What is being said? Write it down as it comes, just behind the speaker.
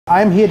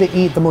I'm here to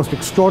eat the most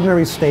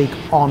extraordinary steak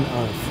on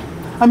earth.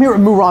 I'm here at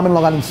Mu Ramen,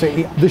 Long Island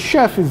City. The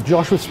chef is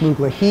Joshua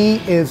Smookler. He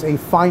is a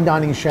fine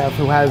dining chef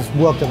who has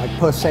worked in like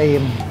Per Se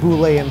and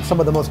Boulé and some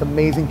of the most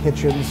amazing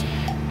kitchens.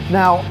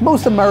 Now,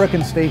 most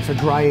American steaks are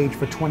dry aged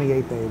for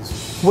 28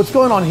 days. What's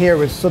going on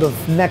here is sort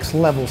of next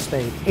level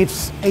steak.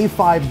 It's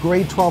A5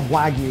 grade 12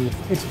 Wagyu.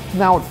 It's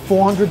now at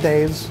 400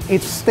 days.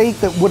 It's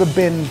steak that would have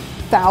been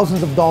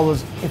thousands of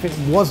dollars if it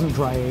wasn't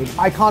dry aged.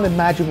 I can't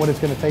imagine what it's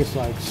going to taste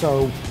like,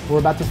 so we're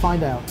about to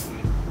find out.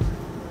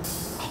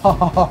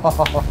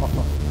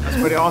 That's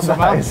pretty awesome.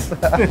 Nice.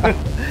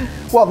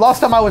 Well, last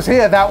time I was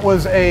here, that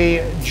was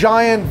a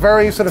giant,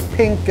 very sort of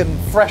pink and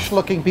fresh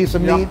looking piece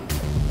of meat.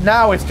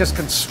 Now it's just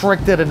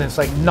constricted and it's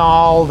like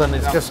gnarled and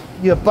it's just,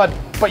 yeah, but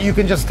you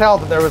can just tell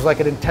that there was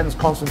like an intense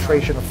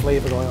concentration of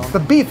flavor going on. The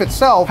beef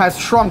itself has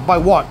shrunk by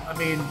what? I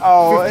mean,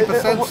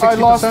 50%, 60%? I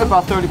lost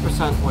about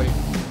 30% weight.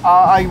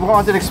 I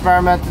wanted to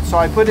experiment, so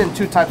I put in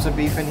 2 types of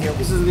beef in here.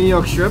 This is the New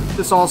York strip.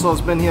 This also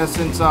has been here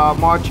since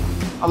March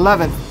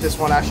 11th, this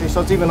one actually, so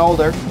it's even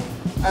older.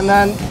 And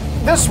then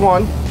this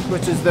one,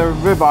 which is the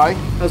ribeye,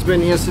 has been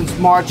here since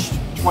March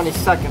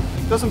 22nd.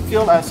 It doesn't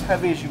feel as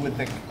heavy as you would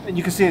think. And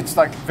you can see it's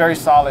like very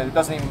solid, it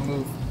doesn't even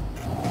move.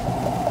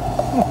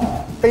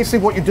 Basically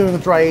what you're doing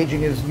with dry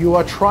aging is you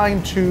are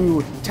trying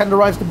to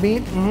tenderize the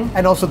meat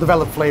and also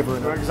develop flavor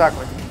in it.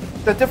 Exactly.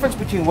 The difference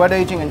between wet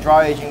aging and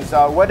dry aging is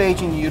wet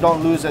aging, you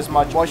don't lose as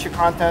much moisture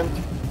content.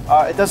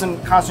 It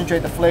doesn't concentrate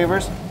the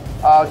flavors.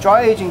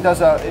 Dry aging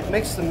does it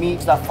makes the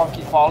meat that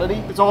funky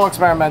quality. It's all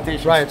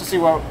experimentation to see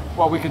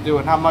what we can do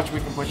and how much we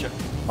can push it.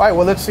 All right,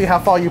 well, let's see how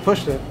far you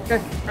pushed it.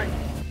 Okay, great.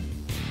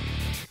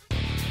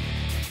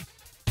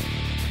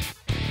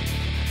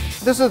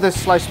 This is the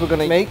slice we're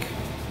gonna make.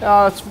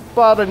 It's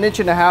about 1.5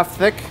 inches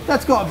thick.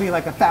 That's got to be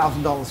like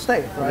 $1,000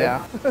 steak, right?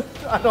 Yeah.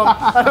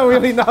 I don't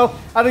really know.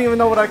 I don't even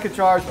know what I could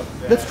charge them.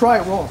 Let's try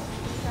it raw.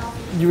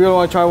 You really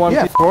want to try one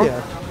piece raw?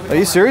 Yeah. Are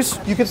you serious?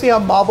 You can see how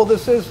marble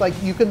this is. Like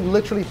you can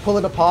literally pull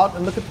it apart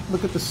and look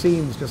at the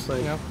seams, just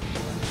like. Yeah.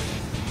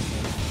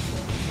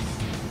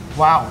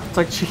 Wow. It's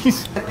like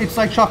cheese. It's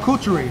like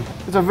charcuterie.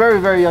 It's a very,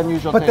 very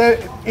unusual But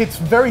taste. it's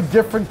very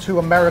different to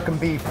American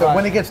beef. That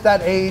when it gets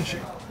that age,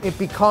 it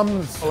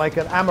becomes like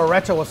an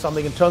amaretto or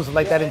something in terms of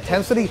like that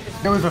intensity.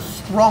 There is a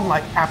strong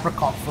like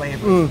apricot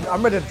flavor.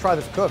 I'm ready to try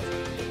this cooked.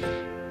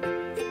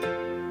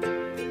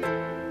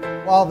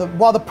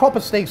 While the proper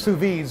steak sous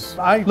vide,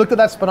 I looked at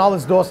that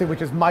spinalis dorsi,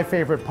 which is my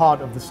favorite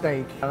part of the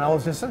steak, and I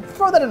was just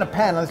throw that in a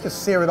pan, let's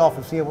just sear it off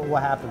and see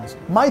what happens.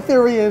 My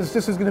theory is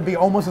this is going to be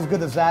almost as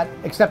good as that,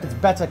 except it's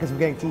better because we're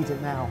getting to eat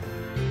it now.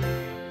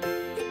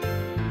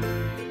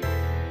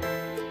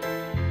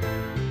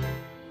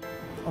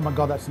 Oh my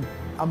God, that's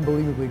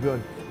unbelievably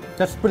good.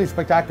 That's pretty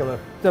spectacular.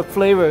 The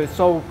flavor is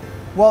so,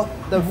 well,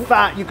 the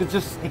fat, you could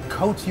just... It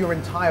coats your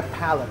entire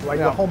palate, right?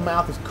 Yeah. Your whole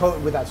mouth is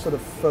coated with that sort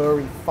of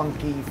furry,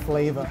 funky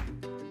flavor.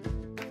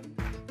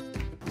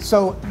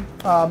 So,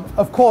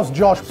 of course,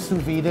 Josh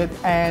sous vide it,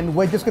 and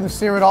we're just gonna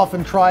sear it off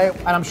and try it,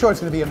 and I'm sure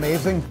it's gonna be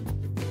amazing.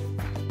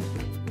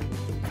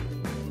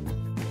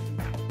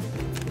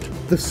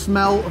 The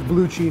smell of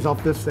blue cheese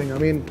off this thing, I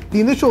mean,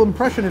 the initial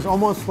impression is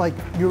almost like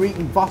you're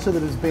eating butter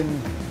that has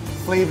been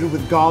flavored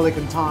with garlic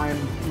and thyme,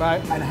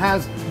 and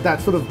has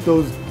that sort of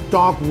those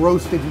dark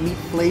roasted meat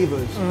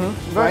flavors,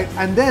 right?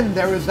 And then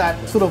there is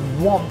that sort of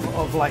womp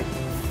of like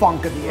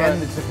funk at the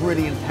end. It's just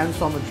really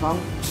intense on the tongue.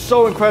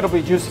 So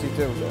incredibly juicy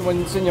too.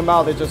 When it's in your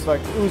mouth, it just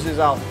like oozes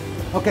out.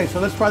 Okay, so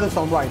let's try this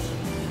on rice.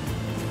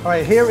 All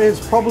right, here is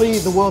probably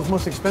the world's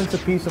most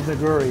expensive piece of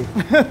nigiri.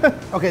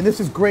 Okay, this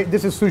is great.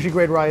 This is sushi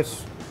grade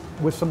rice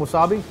with some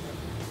wasabi.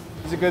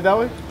 Is it good that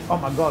way? Oh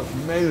my God, it's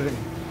amazing.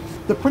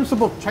 The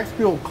principal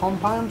textural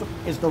compound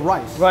is the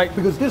rice,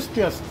 because this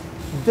just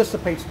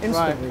dissipates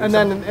instantly. And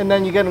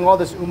then you're getting all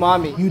this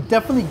umami. You're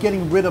definitely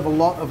getting rid of a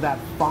lot of that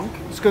funk.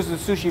 It's because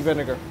of the sushi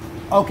vinegar.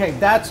 Okay,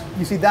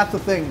 you see, that's the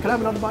thing. Can I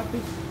have another bite,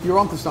 please? You're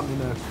onto something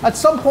there. At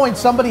some point,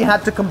 somebody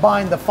had to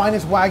combine the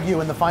finest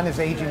Wagyu and the finest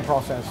aging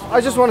process.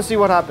 I just want to see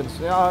what happens.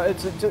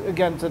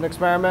 Again, it's an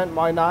experiment.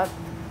 Why not?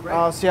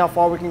 See how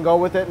far we can go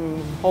with it,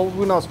 and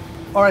who knows.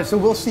 All right, so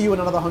we'll see you in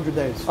another 100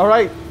 days. All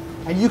right.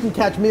 And you can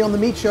catch me on The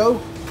Meat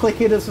Show. Click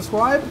here to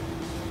subscribe.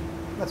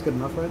 That's good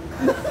enough, right?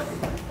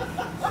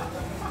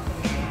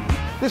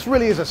 This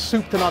really is a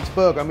soup to nuts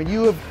burger. I mean,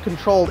 you have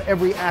controlled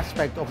every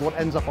aspect of what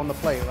ends up on the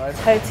plate, right?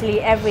 Totally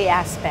every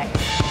aspect.